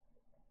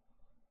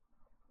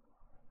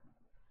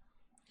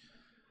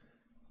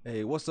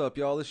Hey, what's up,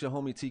 y'all? It's your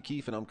homie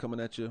T-Kief, and I'm coming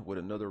at you with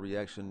another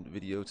reaction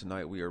video.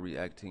 Tonight we are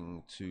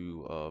reacting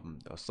to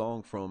a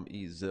song from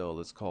Ezell.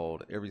 It's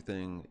called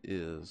Everything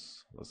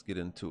Is. Let's get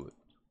into it.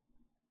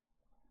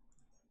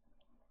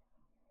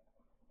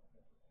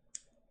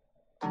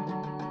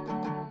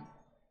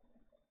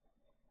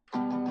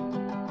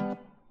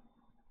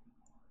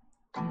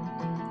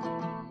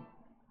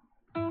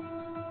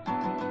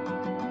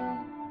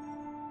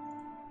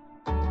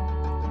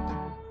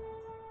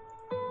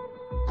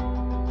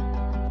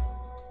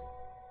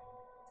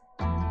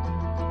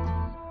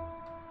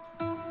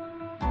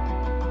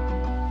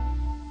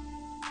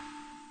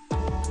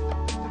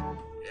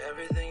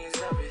 Everything is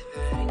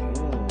everything,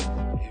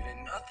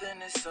 even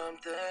nothing is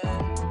something.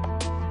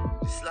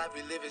 This life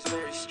we live is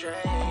very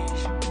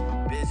strange,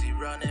 busy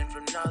running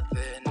from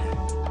nothing.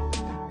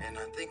 And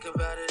I think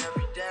about it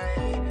every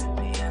day,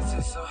 the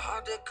answer's so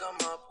hard to come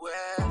up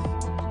with.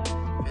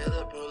 Fill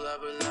up, pull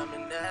up a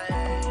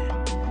lemonade,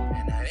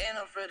 and I ain't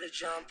afraid to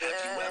jump in.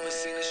 Have you ever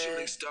seen a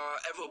shooting star?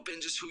 Ever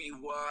been just who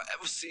you are?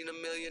 Ever seen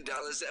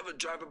 $1,000,000? Ever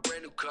drive a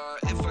brand new car?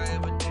 If I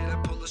ever did,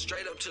 I'd pull her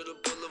straight up to the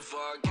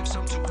boulevard. Give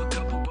some to a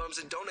couple bums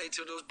and donate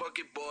to those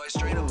bucket boys.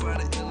 Straight up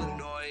out of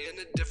Illinois, in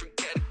a different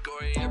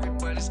category.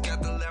 Everybody's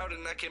got the loud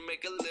and I can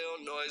make a little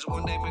noise.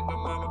 One day make my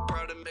mama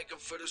proud and make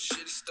up for those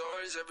shitty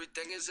stories.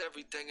 Everything is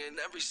everything and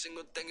every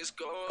single thing is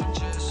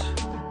gorgeous.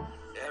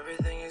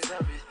 Everything is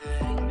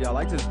everything. Yeah, I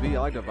like this beat. I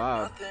like the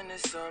vibe. Nothing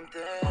is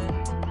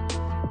something.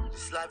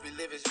 This life we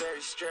live is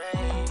very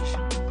strange,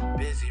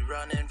 busy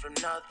running from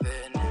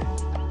nothing.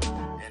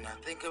 And I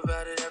think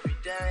about it every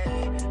day,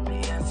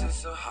 the answer's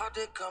so hard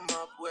to come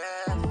up with.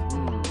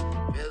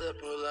 Fill up,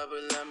 pull up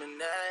a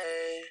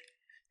lemonade,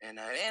 and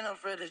I ain't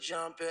afraid to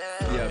jump in.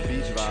 Yeah,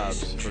 beach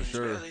vibes for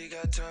sure. Barely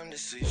got time to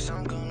sleep,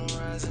 sun gonna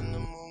rise and the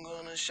moon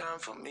gonna shine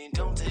for me.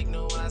 Don't take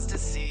no eyes to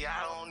see,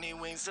 I don't need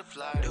wings to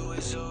fly. Do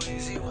it so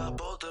easy while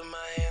both of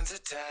my hands are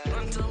tied.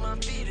 Run till my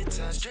feet are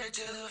tied, straight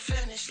to the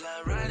finish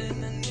line. Right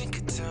in the nick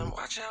of time,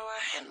 watch how I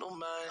handle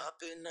mine.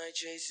 Up at night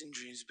chasing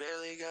dreams,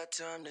 barely got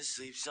time to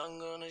sleep. Sun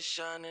gonna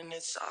shine and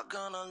it's all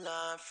gonna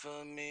lie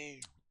for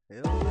me.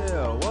 Hell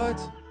yeah, what?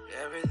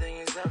 Everything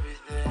is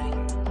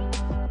everything,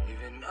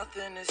 even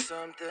nothing is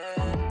something.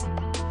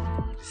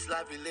 This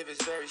life we live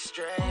is very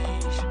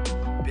strange,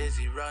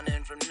 busy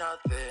running from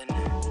nothing.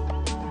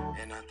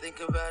 And I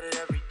think about it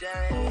every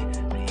day,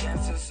 the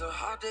answer's so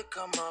hard to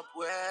come up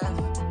with.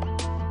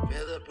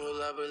 Fill up,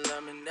 pull up a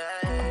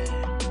lemonade,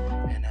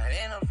 and I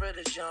ain't afraid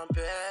to jump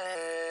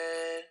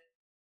in.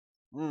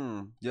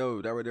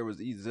 Yo, that right there was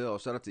Ezell.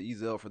 Shout out to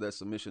Ezell for that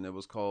submission. It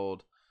was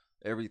called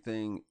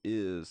Everything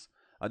Is.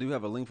 I do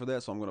have a link for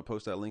that, so I'm going to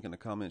post that link in the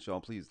comments.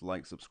 Y'all please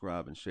like,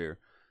 subscribe, and share.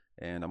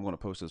 And I'm going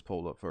to post this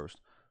poll up first.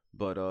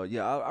 But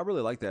yeah, I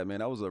really like that, man.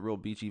 That was a real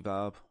beachy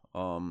vibe.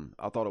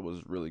 I thought it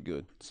was really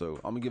good. So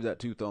I'm gonna give that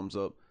 2 thumbs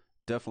up.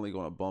 Definitely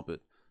gonna bump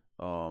it.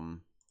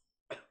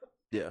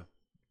 Yeah,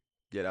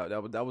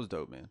 that was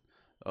dope, man.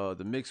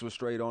 The mix was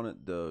straight on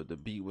it. The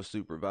beat was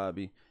super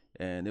vibey,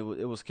 and it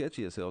was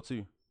catchy as hell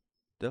too.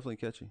 Definitely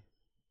catchy.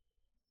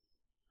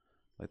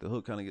 Like the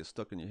hook kind of gets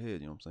stuck in your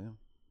head. You know what I'm saying?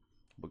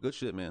 But good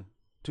shit, man.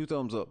 2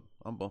 thumbs up.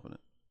 I'm bumping it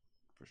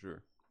for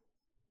sure.